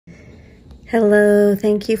Hello,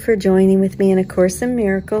 thank you for joining with me in A Course in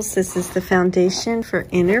Miracles. This is the Foundation for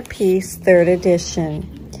Inner Peace, 3rd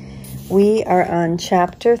edition. We are on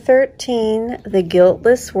Chapter 13, The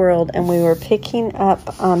Guiltless World, and we were picking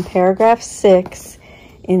up on paragraph 6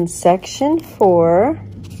 in Section 4,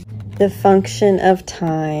 The Function of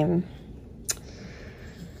Time.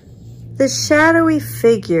 The shadowy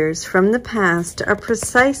figures from the past are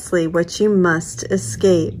precisely what you must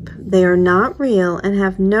escape. They are not real and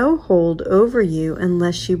have no hold over you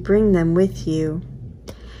unless you bring them with you.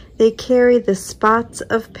 They carry the spots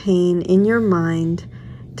of pain in your mind,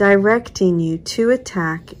 directing you to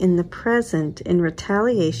attack in the present in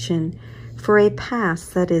retaliation for a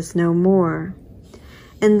past that is no more.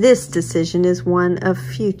 And this decision is one of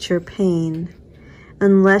future pain.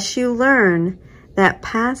 Unless you learn that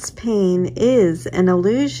past pain is an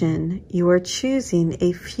illusion, you are choosing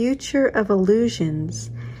a future of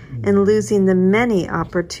illusions and losing the many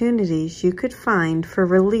opportunities you could find for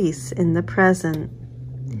release in the present.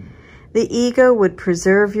 The ego would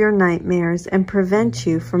preserve your nightmares and prevent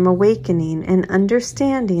you from awakening and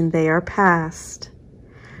understanding they are past.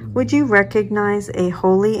 Would you recognize a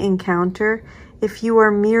holy encounter if you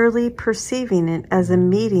are merely perceiving it as a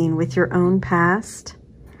meeting with your own past?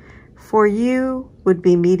 For you would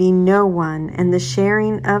be meeting no one, and the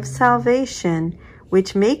sharing of salvation,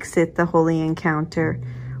 which makes it the holy encounter,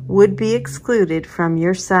 would be excluded from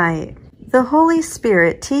your sight. The Holy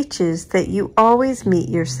Spirit teaches that you always meet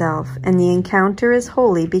yourself, and the encounter is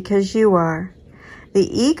holy because you are. The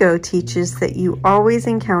ego teaches that you always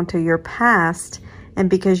encounter your past, and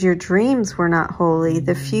because your dreams were not holy,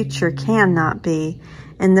 the future cannot be,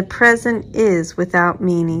 and the present is without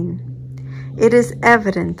meaning. It is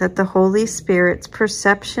evident that the Holy Spirit's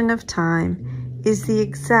perception of time is the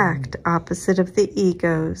exact opposite of the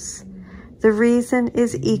ego's. The reason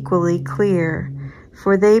is equally clear,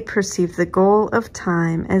 for they perceive the goal of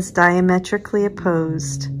time as diametrically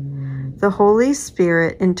opposed. The Holy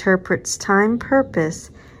Spirit interprets time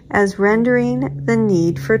purpose as rendering the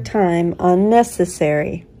need for time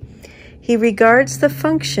unnecessary. He regards the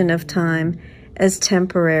function of time as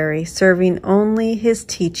temporary, serving only his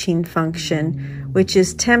teaching function, which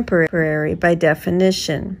is temporary by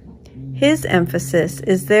definition. His emphasis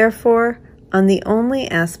is therefore on the only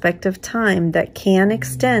aspect of time that can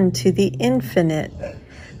extend to the infinite,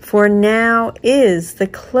 for now is the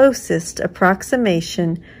closest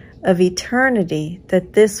approximation of eternity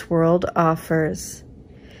that this world offers.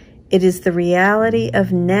 It is the reality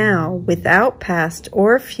of now, without past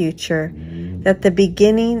or future, that the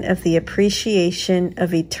beginning of the appreciation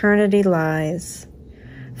of eternity lies.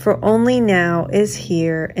 For only now is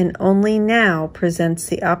here, and only now presents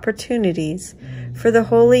the opportunities for the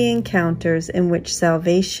holy encounters in which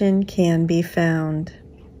salvation can be found.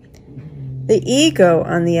 The ego,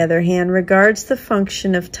 on the other hand, regards the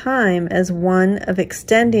function of time as one of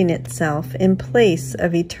extending itself in place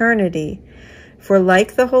of eternity. For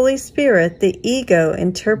like the Holy Spirit, the ego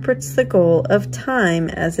interprets the goal of time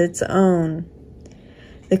as its own.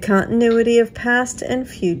 The continuity of past and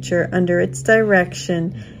future under its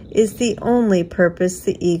direction is the only purpose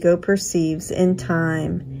the ego perceives in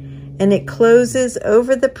time, and it closes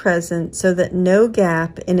over the present so that no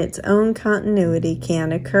gap in its own continuity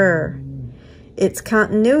can occur. Its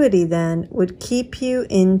continuity, then, would keep you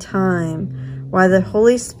in time, while the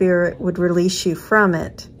Holy Spirit would release you from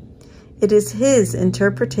it. It is his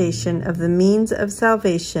interpretation of the means of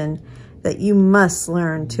salvation that you must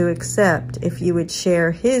learn to accept if you would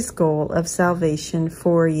share his goal of salvation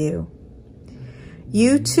for you.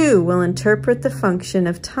 You too will interpret the function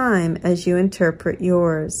of time as you interpret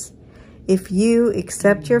yours. If you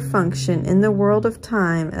accept your function in the world of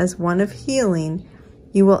time as one of healing,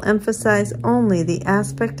 you will emphasize only the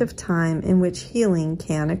aspect of time in which healing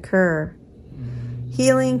can occur.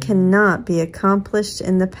 Healing cannot be accomplished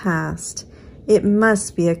in the past. It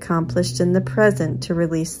must be accomplished in the present to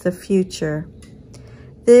release the future.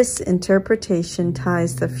 This interpretation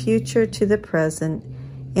ties the future to the present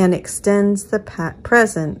and extends the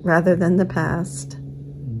present rather than the past.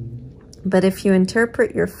 But if you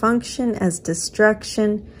interpret your function as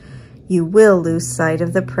destruction, you will lose sight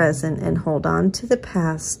of the present and hold on to the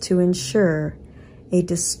past to ensure a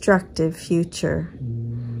destructive future.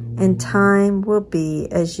 And time will be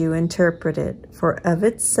as you interpret it, for of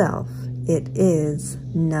itself it is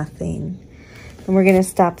nothing. And we're going to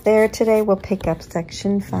stop there today. We'll pick up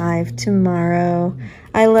section 5 tomorrow.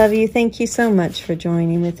 I love you. Thank you so much for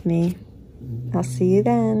joining with me. I'll see you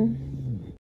then.